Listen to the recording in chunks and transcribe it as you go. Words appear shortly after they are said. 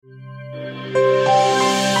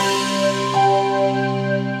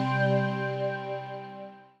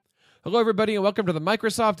everybody, and welcome to the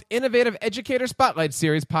Microsoft Innovative Educator Spotlight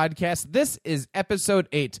Series podcast. This is episode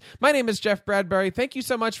 8. My name is Jeff Bradbury. Thank you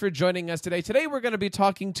so much for joining us today. Today, we're going to be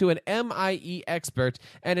talking to an MIE expert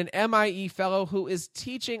and an MIE fellow who is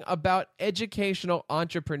teaching about educational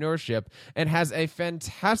entrepreneurship and has a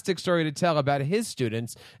fantastic story to tell about his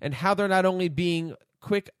students and how they're not only being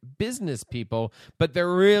quick business people, but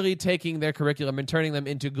they're really taking their curriculum and turning them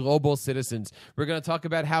into global citizens. We're going to talk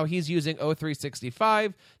about how he's using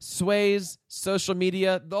O365, Sways, social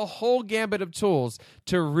media, the whole gambit of tools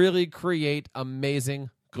to really create amazing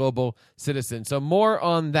global citizens. So more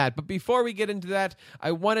on that. But before we get into that,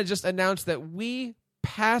 I want to just announce that we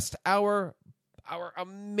passed our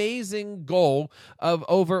amazing goal of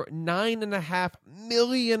over 9.5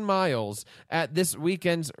 million miles at this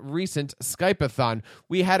weekend's recent Skype-a-thon.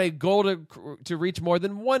 We had a goal to reach more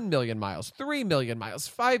than 1 million miles, 3 million miles,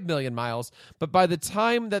 5 million miles. But by the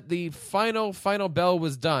time that the final bell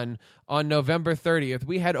was done on November 30th,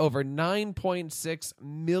 we had over 9.6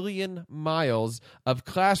 million miles of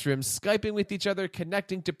classrooms Skyping with each other,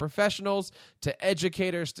 connecting to professionals, to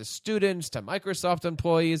educators, to students, to Microsoft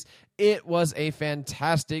employees. It was a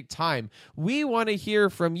fantastic time. We want to hear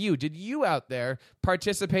from you. Did you out there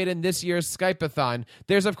participate in this year's Skype-a-thon?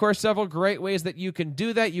 There's, of course, several great ways that you can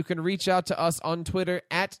do that. You can reach out to us on Twitter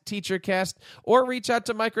at TeacherCast or reach out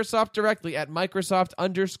to Microsoft directly at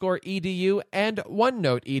Microsoft_EDU and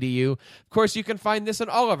OneNote EDU. Of course, you can find this on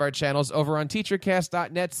all of our channels over on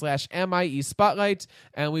teachercast.net/MIE Spotlight,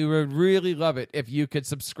 and we would really love it if you could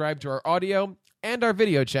subscribe to our audio and our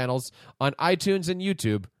video channels on iTunes and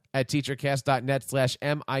YouTube at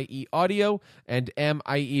teachercast.net/MIE audio and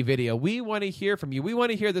MIE video. We want to hear from you. We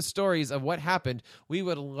want to hear the stories of what happened. We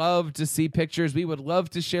would love to see pictures. We would love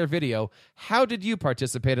to share video. How did you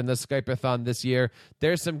participate in the Skype-a-thon this year?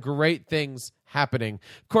 There's some great things happening.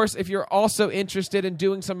 Of course, if you're also interested in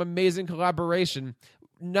doing some amazing collaboration,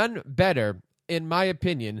 none better, in my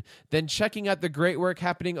opinion, than checking out the great work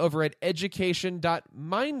happening over at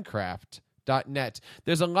education.minecraft.net.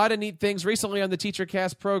 There's a lot of neat things. Recently on the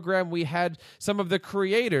TeacherCast program, we had some of the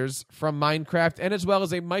creators from Minecraft and as well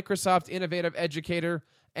as a Microsoft Innovative Educator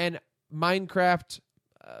and Minecraft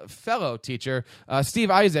fellow teacher, Steve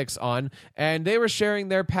Isaacs, on, and they were sharing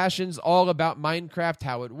their passions all about Minecraft,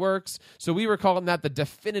 how it works. So we were calling that the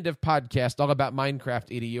definitive podcast all about Minecraft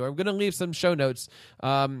EDU. I'm going to leave some show notes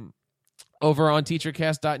over on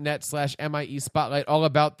teachercast.net/MIE Spotlight all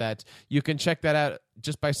about that. You can check that out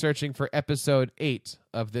just by searching for episode 8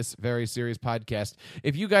 of this very series podcast.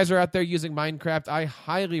 If you guys are out there using Minecraft, I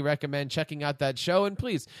highly recommend checking out that show. And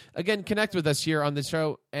please, again, connect with us here on the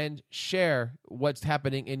show and share what's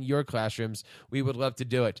happening in your classrooms. We would love to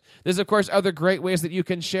do it. There's, of course, other great ways that you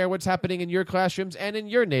can share what's happening in your classrooms and in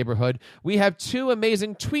your neighborhood. We have 2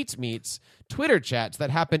 amazing Tweet Meets, Twitter chats that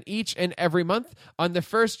happen each and every month. On the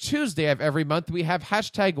first Tuesday of every month, we have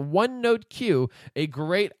hashtag OneNoteQ, a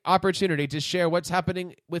great opportunity to share what's happening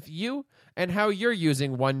with you and how you're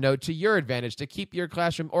using OneNote to your advantage to keep your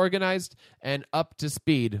classroom organized and up to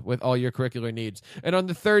speed with all your curricular needs. And on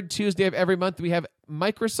the third Tuesday of every month, we have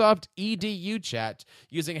Microsoft EDU Chat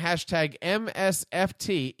using hashtag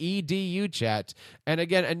MSFT EDU And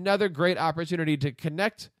again, another great opportunity to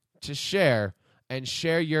connect, to share, and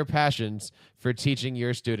share your passions for teaching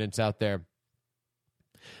your students out there.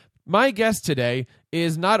 My guest today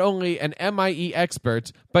is not only an MIE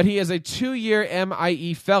expert, but he is a 2-year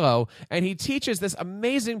MIE fellow, and he teaches this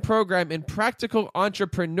amazing program in practical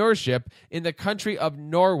entrepreneurship in the country of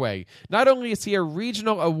Norway. Not only is he a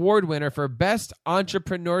regional award winner for Best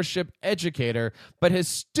Entrepreneurship Educator, but his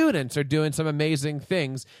students are doing some amazing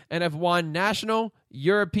things and have won national,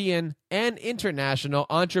 European, and international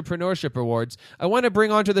entrepreneurship awards. I want to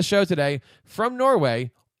bring onto the show today, from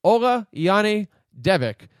Norway, Ola Jani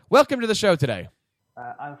Devik. Welcome to the show today.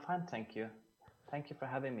 I'm fine, thank you. Thank you for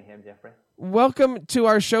having me here, Jeffrey. Welcome to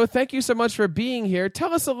our show. Thank you so much for being here.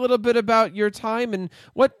 Tell us a little bit about your time and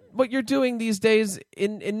what you're doing these days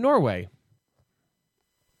in Norway.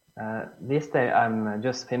 This day, I'm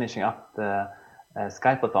just finishing up the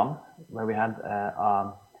Skype-a-thon, where we had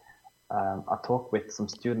a talk with some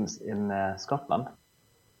students in Scotland.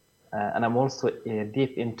 And I'm also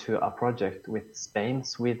deep into a project with Spain,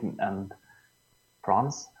 Sweden, and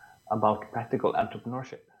France about practical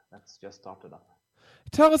entrepreneurship. That's just started up.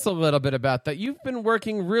 Tell us a little bit about that. You've been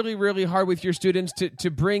working really, really hard with your students to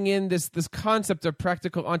bring in this concept of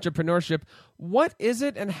practical entrepreneurship. What is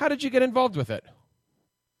it, and how did you get involved with it?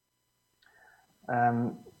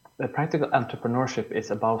 The practical entrepreneurship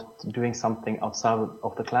is about doing something outside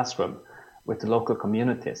of the classroom with the local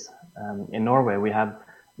communities. In Norway, we have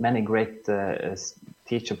many great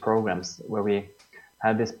teacher programs where we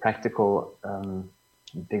have this practical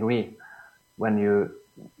degree when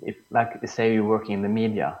like say you're working in the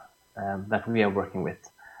media that we are working with,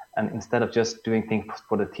 and instead of just doing things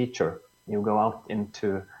for the teacher, you go out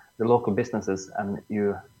into the local businesses and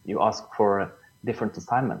you ask for different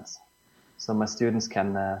assignments. So my students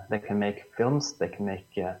they can make films, they can make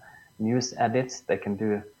news edits, they can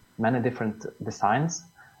do many different designs,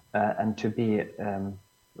 and to be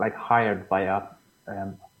like hired by a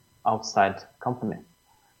outside company.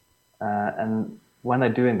 And when they're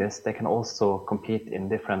doing this, they can also compete in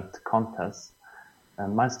different contests.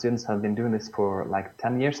 And my students have been doing this for like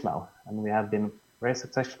 10 years now, and we have been very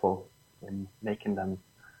successful in making them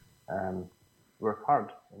work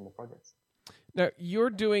hard in the projects. Now, you're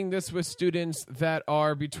doing this with students that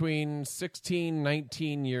are between 16,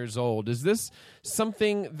 19 years old. Is this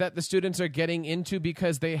something that the students are getting into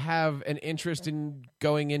because they have an interest in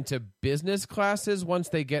going into business classes once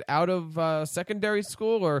they get out of secondary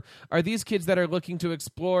school? Or are these kids that are looking to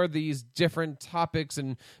explore these different topics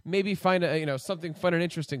and maybe find something fun and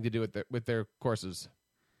interesting to do with their courses?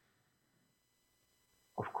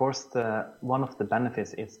 Of course, one of the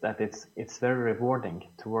benefits is that it's very rewarding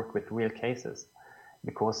to work with real cases,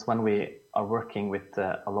 because when we are working with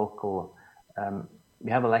a local,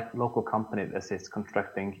 we have a local company that is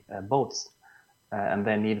constructing boats, and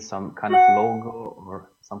they need some kind of logo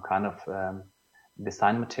or some kind of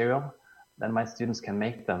design material. Then my students can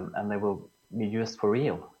make them, and they will be used for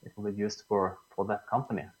real. It will be used for that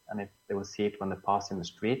company, and they will see it when they pass in the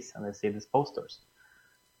streets and they see these posters.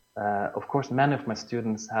 Of course, many of my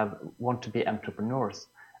students want to be entrepreneurs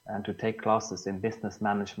and to take classes in business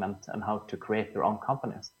management and how to create their own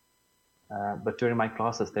companies. But during my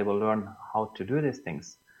classes, they will learn how to do these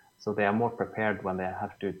things, so they are more prepared when they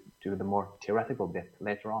have to do the more theoretical bit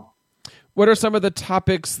later on. What are some of the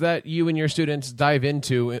topics that you and your students dive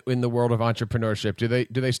into in the world of entrepreneurship?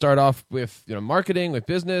 Do they start off with marketing, with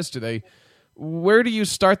business? Where do you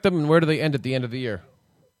start them, and where do they end at the end of the year?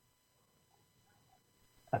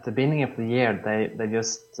 At the beginning of the year, they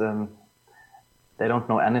just they don't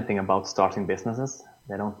know anything about starting businesses.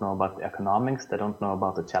 They don't know about the economics. They don't know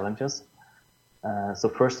about the challenges. So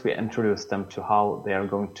first, we introduce them to how they are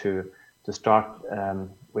going to start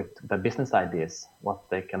with the business ideas, what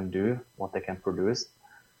they can do, what they can produce.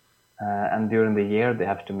 And during the year, they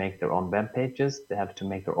have to make their own web pages. They have to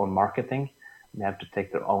make their own marketing. They have to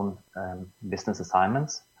take their own business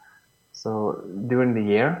assignments. So during the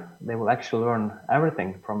year, they will actually learn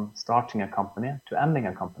everything from starting a company to ending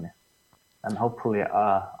a company, and hopefully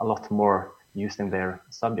a lot more using their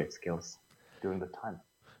subject skills during the time.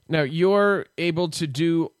 Now, you're able to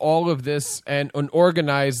do all of this and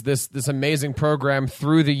organize this amazing program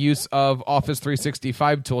through the use of Office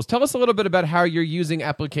 365 tools. Tell us a little bit about how you're using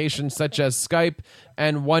applications such as Skype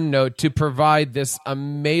and OneNote to provide this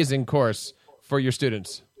amazing course for your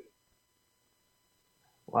students.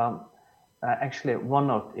 Well, actually,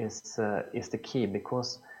 OneNote is the key,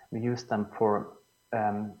 because we use them for,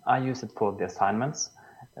 I use it for the assignments,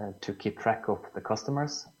 to keep track of the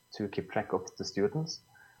customers, to keep track of the students,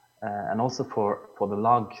 and also for the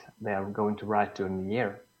log they are going to write during the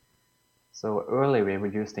year. So earlier we were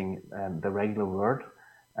using the regular Word,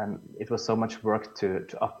 and it was so much work to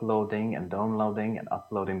uploading and downloading and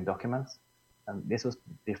uploading documents. And this was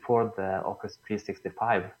before the Office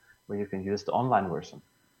 365, where you can use the online version.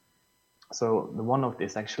 So the OneNote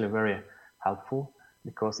is actually very helpful,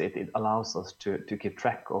 because it allows us to keep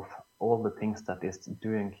track of all the things that is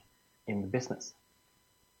doing in the business.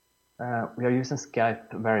 We are using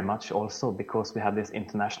Skype very much also because we have this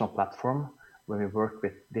international platform where we work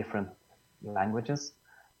with different languages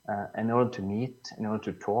in order to meet, in order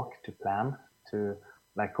to talk, to plan, to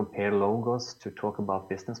compare logos, to talk about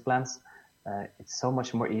business plans. It's so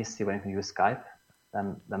much more easy when you use Skype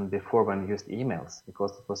than before when you used emails,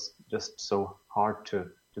 because it was just so hard to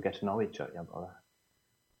get to know each other.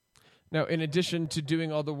 Now, in addition to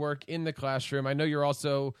doing all the work in the classroom, I know you're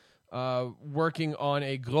also working on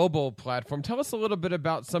a global platform. Tell us a little bit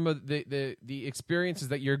about some of the experiences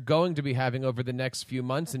that you're going to be having over the next few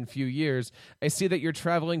months and few years. I see that you're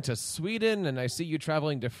traveling to Sweden, and I see you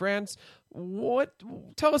traveling to France.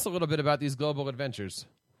 Tell us a little bit about these global adventures.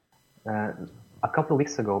 A couple of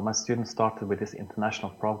weeks ago, my students started with this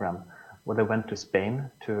international program where they went to Spain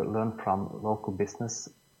to learn from local business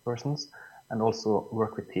persons and also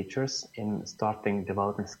work with teachers in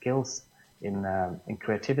developing skills in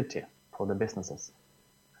creativity for the businesses.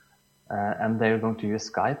 And they're going to use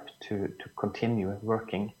Skype to continue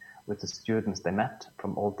working with the students they met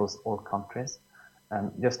from all countries.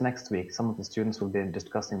 And just next week, some of the students will be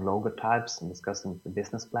discussing logo types and discussing the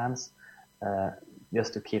business plans,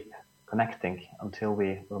 just to keep connecting until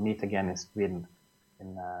we will meet again in Sweden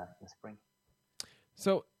in spring.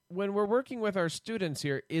 So when we're working with our students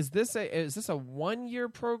here, is this a 1-year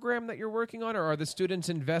program that you're working on, or are the students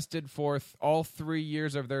invested for all 3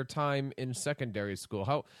 years of their time in secondary school?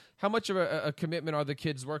 How much of a commitment are the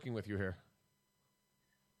kids working with you here?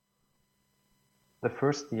 The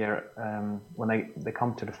first year, when they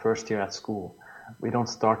come to the first year at school, we don't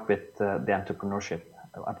start with the entrepreneurship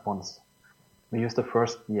at once. We use the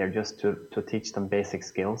first year just to teach them basic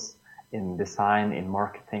skills in design, in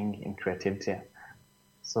marketing, in creativity.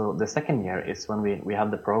 So the second year is when we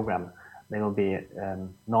have the program. They will be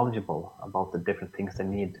knowledgeable about the different things they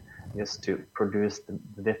need just to produce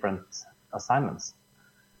the different assignments.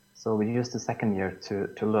 So we use the second year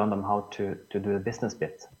to learn them how to do the business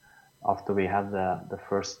bit after we have the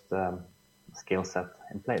first skill set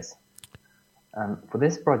in place. For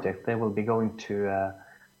this project, they will be going to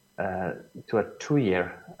a 2-year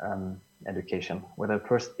education, where they'll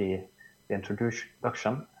first be the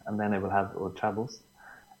introduction, and then they will have all travels.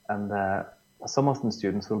 And some of the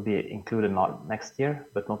students will be included next year,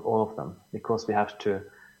 but not all of them, because we have to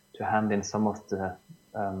hand in some of the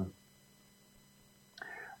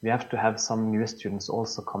we have to have some new students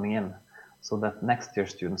also coming in, so that next year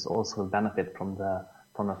students also will benefit from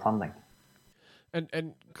the funding.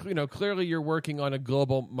 And clearly you're working on a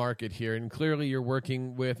global market here, and clearly you're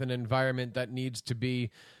working with an environment that needs to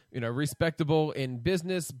be, respectable in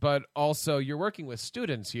business, but also you're working with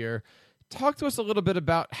students here. Talk to us a little bit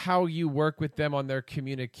about how you work with them on their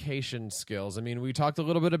communication skills. I mean, we talked a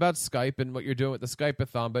little bit about Skype and what you're doing with the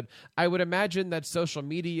Skype-a-thon, but I would imagine that social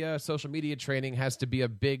media training has to be a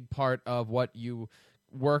big part of what you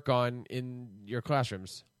work on in your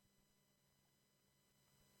classrooms.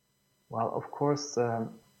 Well, of course,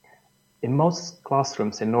 in most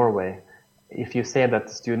classrooms in Norway, if you say that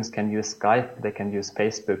the students can use Skype, they can use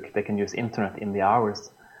Facebook, they can use internet in the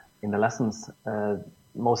hours, in the lessons,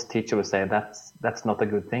 most teachers would say that's not a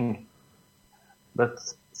good thing. But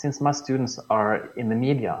since my students are in the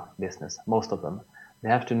media business, most of them, they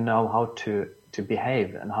have to know how to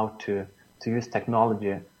behave and how to use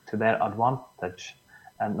technology to their advantage,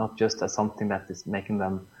 and not just as something that is making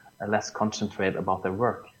them less concentrated about their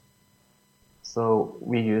work. So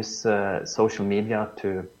we use social media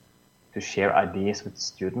to share ideas with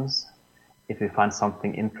students. If we find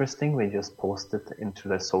something interesting, we just post it into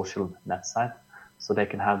the social net site, so they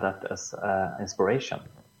can have that as inspiration.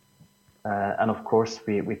 And of course,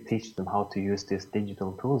 we teach them how to use these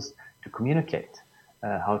digital tools to communicate,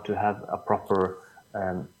 how to have a proper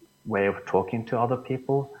way of talking to other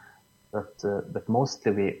people. But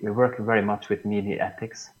mostly we work very much with media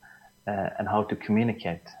ethics and how to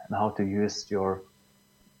communicate and how to use your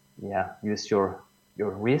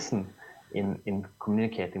reason in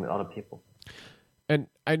communicating with other people. And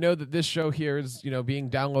I know that this show here is, being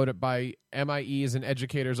downloaded by MIEs and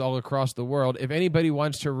educators all across the world. If anybody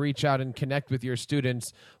wants to reach out and connect with your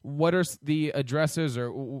students, what are the addresses, or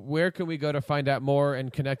where can we go to find out more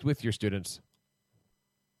and connect with your students?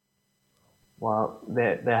 Well,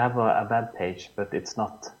 they have a web page, but it's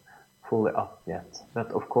not fully up yet.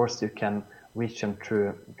 But of course, you can reach them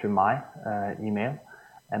through my email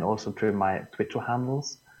and also through my Twitter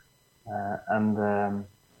handles.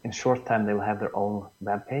 In short time, they will have their own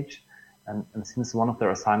web page. And since one of their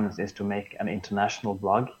assignments is to make an international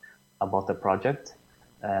blog about the project,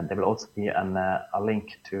 there will also be a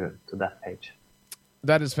link to that page.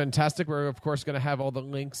 That is fantastic. We're, of course, going to have all the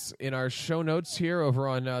links in our show notes here over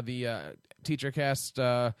on the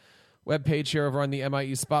TeacherCast webpage here over on the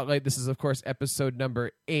MIE Spotlight. This is, of course, episode number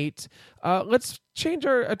 8. Let's change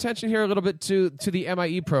our attention here a little bit to the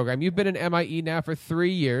MIE program. You've been an MIE now for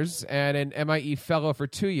 3 years and an MIE fellow for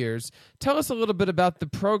 2 years. Tell us a little bit about the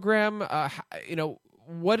program.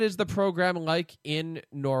 What is the program like in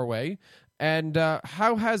Norway? And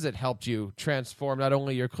how has it helped you transform not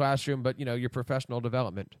only your classroom, but, your professional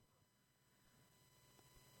development?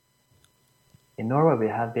 In Norway,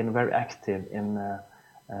 we have been very active in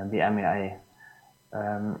the MEIA.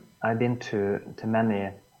 I've been to many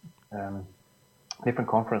different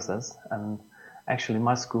conferences, and actually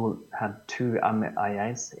my school had 2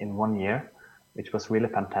 MEIAs in 1 year, which was really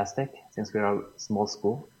fantastic since we are a small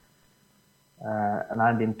school. And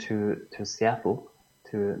I've been to Seattle,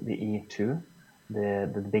 to the E2,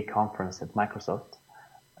 the big conference at Microsoft,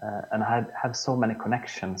 and I have so many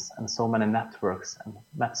connections and so many networks and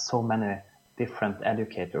met so many different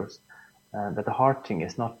educators. That the hard thing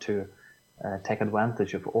is not to take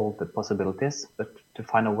advantage of all the possibilities, but to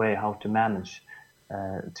find a way how to manage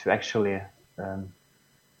to actually,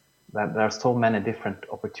 there are so many different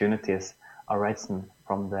opportunities arising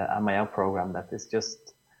from the MIL program that it's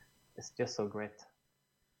it's just so great.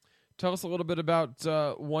 Tell us a little bit about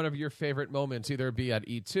one of your favorite moments, either be at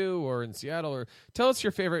E2 or in Seattle, or tell us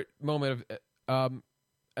your favorite moment of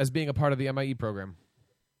as being a part of the MIE program.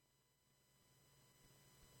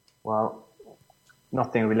 Well,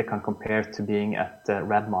 nothing really can compare to being at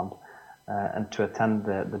Redmond and to attend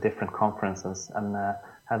the different conferences and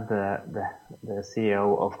have the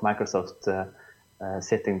CEO of Microsoft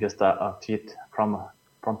sitting just a feet from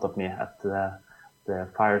front of me at the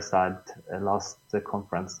fireside last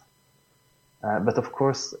conference. But of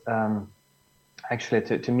course,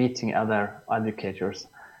 actually to meeting other educators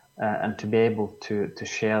and to be able to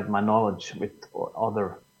share my knowledge with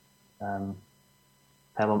other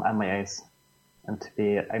fellow MIAs and to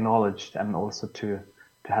be acknowledged, and also to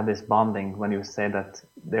have this bonding when you say that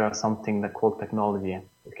there is something that called technology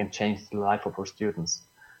that can change the life of our students.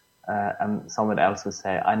 And someone else will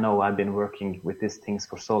say, I know I've been working with these things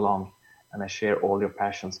for so long, and I share all your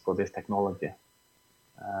passions for this technology.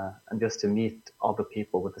 And just to meet other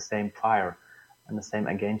people with the same fire and the same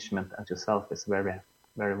engagement as yourself is very,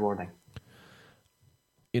 very rewarding.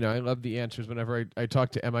 You know, I love the answers whenever I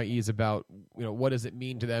talk to MIEs about, you know, what does it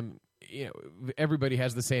mean to them? You know, everybody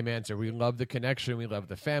has the same answer. We love the connection. We love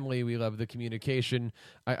the family. We love the communication.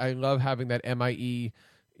 I love having that MIE,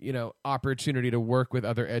 you know, opportunity to work with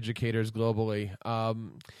other educators globally.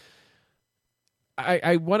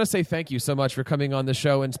 I want to say thank you so much for coming on the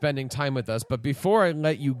show and spending time with us. But before I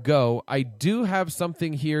let you go, I do have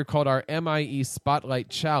something here called our MIE Spotlight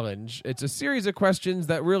Challenge. It's a series of questions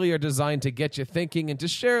that really are designed to get you thinking and to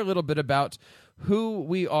share a little bit about who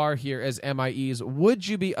we are here as MIEs. Would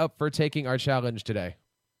you be up for taking our challenge today?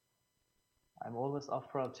 I'm always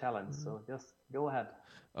up for a challenge, so just go ahead.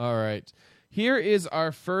 All right. Here is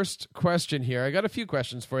our first question here. I got a few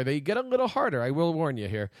questions for you. They get a little harder. I will warn you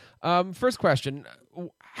here. First question,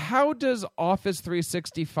 how does Office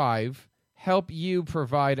 365 help you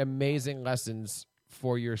provide amazing lessons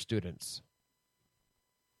for your students?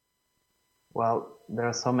 Well, there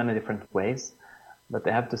are so many different ways, but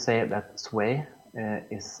I have to say that Sway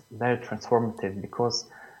is very transformative, because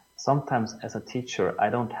sometimes as a teacher, I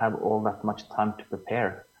don't have all that much time to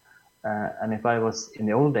prepare. And if I was in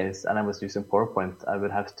the old days and I was using PowerPoint, I would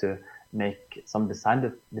have to make some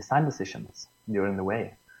design decisions during the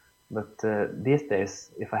way. But these days,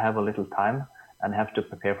 if I have a little time and have to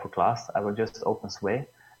prepare for class, I will just open Sway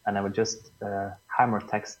and I will just hammer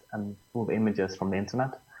text and move images from the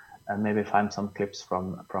internet and maybe find some clips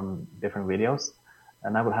from different videos.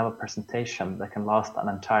 And I will have a presentation that can last an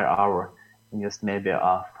entire hour in just maybe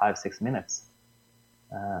 5-6 minutes.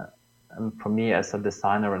 And for me as a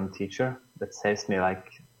designer and teacher, that saves me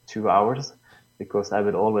like 2 hours, because I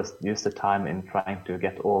would always use the time in trying to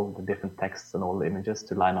get all the different texts and all the images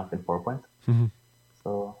to line up in PowerPoint. Mm-hmm.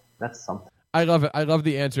 So that's something. I love it. I love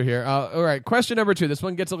the answer here. All right. Question number 2. This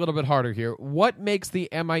one gets a little bit harder here. What makes the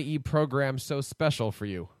MIE program so special for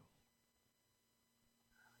you?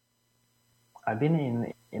 I've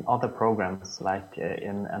been in other programs, like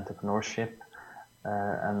in entrepreneurship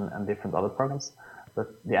and different other programs.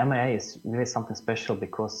 But the MIA is really something special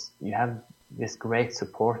because you have this great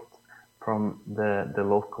support from the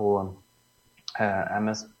local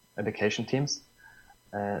MS education teams.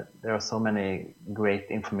 There are so many great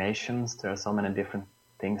informations. There are so many different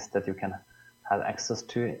things that you can have access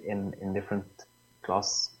to in different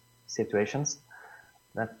class situations.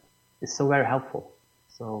 That is so very helpful.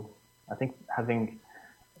 So I think having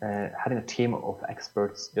a team of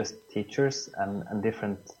experts, just teachers and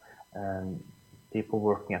different people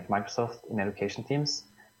working at Microsoft in education teams,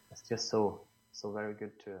 it's just so very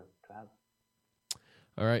good to have.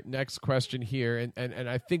 All right, next question here, and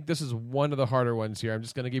I think this is one of the harder ones here. I'm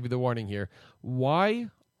just going to give you the warning here. Why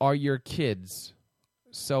are your kids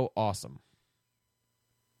so awesome?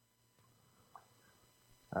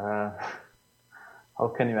 How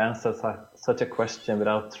can you answer such a question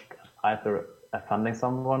without either offending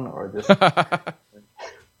someone or just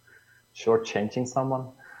shortchanging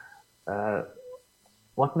someone?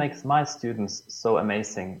 What makes my students so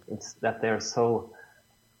amazing is that they're so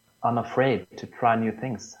unafraid to try new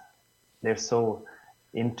things. They're so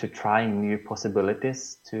into trying new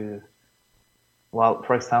possibilities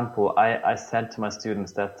for example, I said to my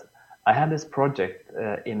students that I have this project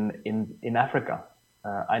in Africa.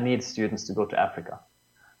 I need students to go to Africa.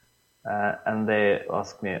 And they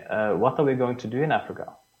asked me, what are we going to do in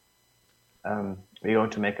Africa? We're going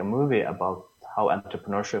to make a movie about how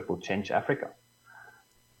entrepreneurship will change Africa.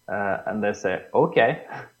 And they say, okay.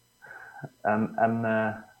 And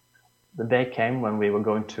the day came when we were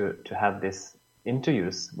going to have these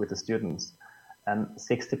interviews with the students, and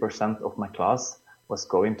 60% of my class was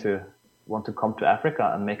going to want to come to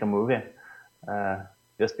Africa and make a movie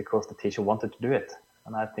just because the teacher wanted to do it.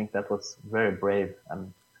 And I think that was very brave, and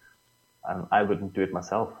I wouldn't do it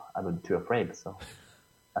myself. I would be too afraid. So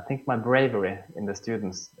I think my bravery in the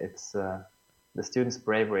students, the students'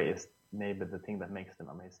 bravery is maybe the thing that makes them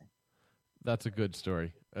amazing. That's a good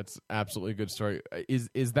story. That's absolutely a good story.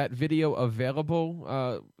 Is that video available?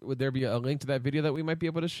 Would there be a link to that video that we might be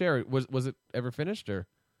able to share? Was it ever finished, or?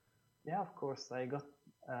 Yeah, of course. I got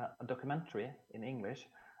a documentary in English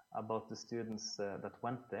about the students that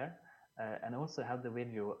went there, and also have the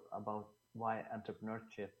video about why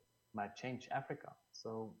entrepreneurship might change Africa.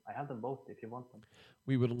 So I have them both if you want them.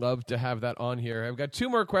 We would love to have that on here. I've got two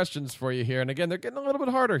more questions for you here. And again, they're getting a little bit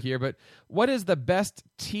harder here, but what is the best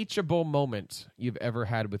teachable moment you've ever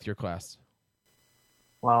had with your class?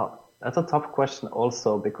 Well, that's a tough question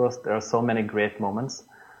also, because there are so many great moments.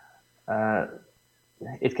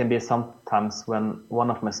 It can be sometimes when one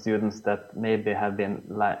of my students that maybe have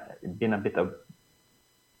been a bit of,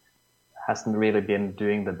 hasn't really been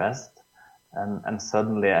doing the best. And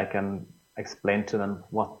suddenly I can explain to them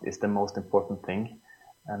what is the most important thing.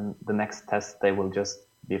 And the next test, they will just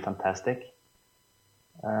be fantastic.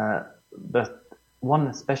 But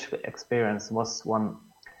one special experience was when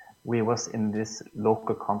we was in this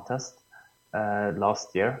local contest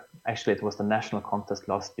last year. Actually, it was the national contest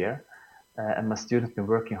last year. And my students been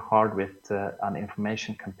working hard with an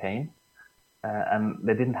information campaign. And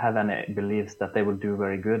they didn't have any beliefs that they would do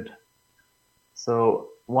very good. So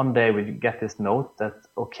one day we get this note that,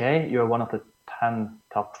 okay, you're one of the 10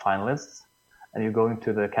 top finalists, and you're going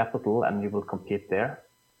to the capital and you will compete there.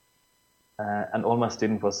 And all my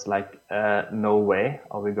students was like, no way,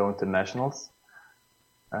 are we going to nationals?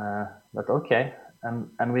 But okay.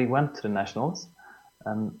 And we went to the nationals,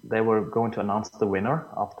 and they were going to announce the winner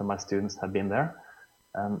after my students had been there.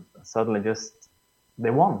 And suddenly they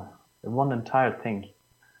won. They won the entire thing.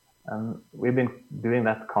 And we've been doing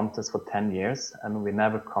that contest for 10 years, and we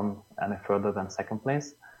never come any further than second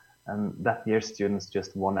place. And that year, students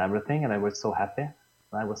just won everything, and they were so happy. And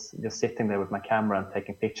I was just sitting there with my camera and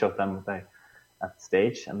taking pictures of them at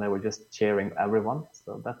stage, and they were just cheering everyone.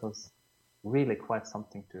 So that was really quite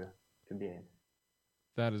something to be in.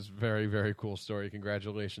 That is very, very cool story.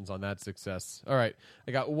 Congratulations on that success. All right,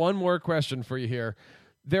 I got one more question for you here.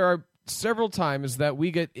 There are several times that we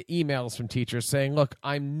get emails from teachers saying, look,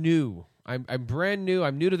 I'm new. I'm brand new.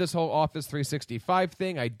 I'm new to this whole Office 365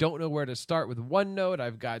 thing. I don't know where to start with OneNote.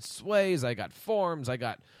 I've got Sways. I got Forms. I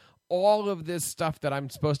got all of this stuff that I'm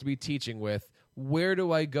supposed to be teaching with. Where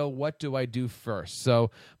do I go? What do I do first? So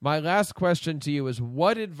my last question to you is,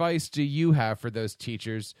 what advice do you have for those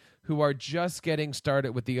teachers who are just getting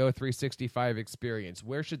started with the O365 experience?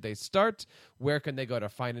 Where should they start? Where can they go to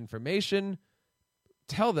find information?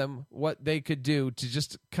 Tell them what they could do to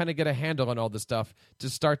just kind of get a handle on all this stuff to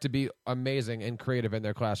start to be amazing and creative in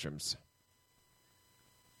their classrooms.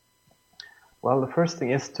 Well, the first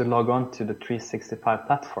thing is to log on to the 365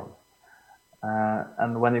 platform.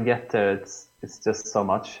 And when you get there, it's just so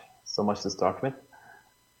much to start with.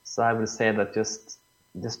 So I would say that just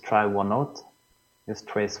try OneNote, just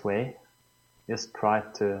try Sway, just try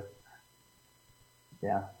to,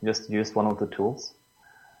 just use one of the tools.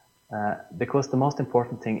 Because the most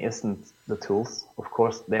important thing isn't the tools. Of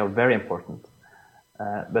course, they are very important.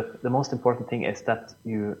 But the most important thing is that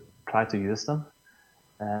you try to use them,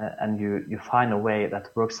 and you find a way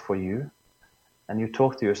that works for you. And you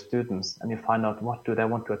talk to your students and you find out, what do they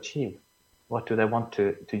want to achieve? What do they want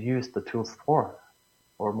to use the tools for?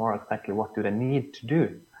 Or more exactly, what do they need to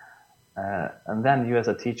do? And then you as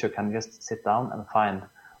a teacher can just sit down and find,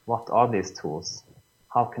 what are these tools?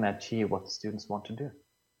 How can I achieve what the students want to do?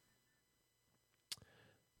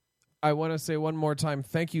 I want to say one more time,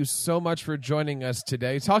 thank you so much for joining us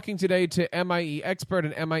today. Talking today to MIE expert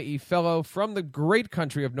and MIE fellow from the great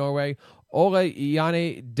country of Norway, Ole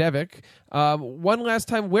Jane Devik. One last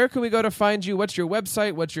time, where can we go to find you? What's your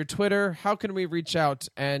website? What's your Twitter? How can we reach out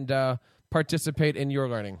and participate in your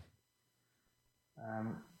learning?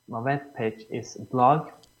 My webpage is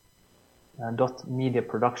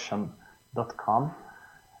blog.mediaproduction.com,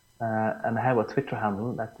 and I have a Twitter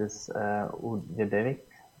handle that is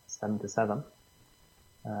Devik77,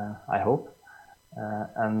 I hope.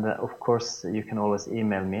 And of course, you can always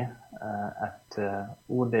email me at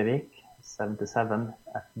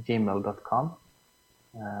odevik77@gmail.com,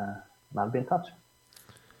 and I'll be in touch.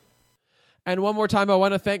 And one more time, I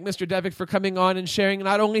want to thank Mr. Devick for coming on and sharing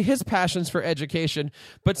not only his passions for education,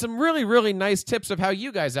 but some really, really nice tips of how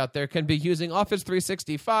you guys out there can be using Office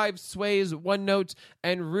 365, Sways, OneNote,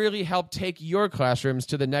 and really help take your classrooms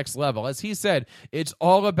to the next level. As he said, it's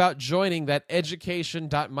all about joining that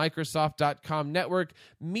education.microsoft.com network,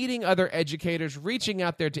 meeting other educators, reaching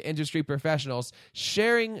out there to industry professionals,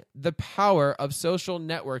 sharing the power of social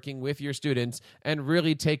networking with your students, and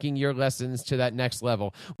really taking your lessons to that next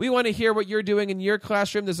level. We want to hear what you're doing in your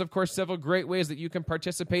classroom. There's, of course, several great ways that you can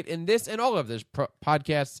participate in this and all of these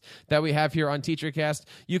podcasts that we have here on TeacherCast.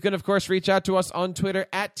 You can, of course, reach out to us on Twitter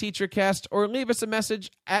at TeacherCast or leave us a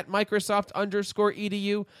message at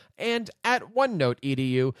Microsoft_edu and at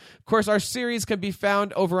OneNote.edu. Of course, our series can be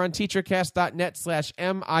found over on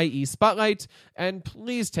teachercast.net/MIE Spotlight. And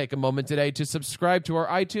please take a moment today to subscribe to our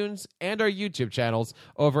iTunes and our YouTube channels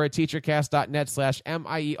over at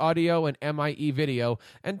teachercast.net/MIE Audio and MIE Video.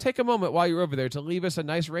 And take a moment while you're over there to leave us a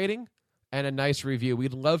nice rating and a nice review.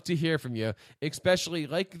 We'd love to hear from you, especially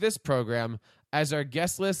like this program, as our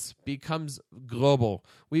guest list becomes global.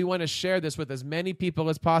 We want to share this with as many people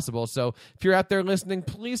as possible. So if you're out there listening,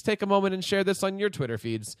 please take a moment and share this on your Twitter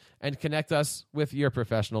feeds and connect us with your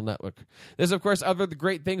professional network. There's, of course, other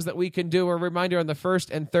great things that we can do. A reminder, on the first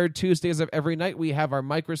and third Tuesdays of every night, we have our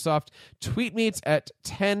Microsoft Tweet Meets at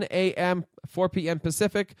 10 a.m., 4 p.m.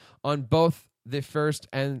 Pacific on both the first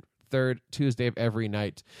and third Tuesday of every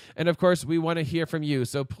night. And of course, we want to hear from you,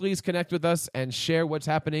 so please connect with us and share what's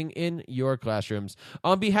happening in your classrooms.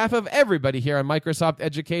 On behalf of everybody here on Microsoft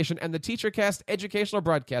Education and the TeacherCast Educational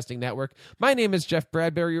Broadcasting Network, my name is Jeff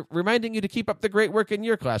Bradbury, reminding you to keep up the great work in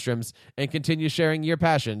your classrooms and continue sharing your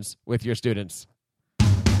passions with your students.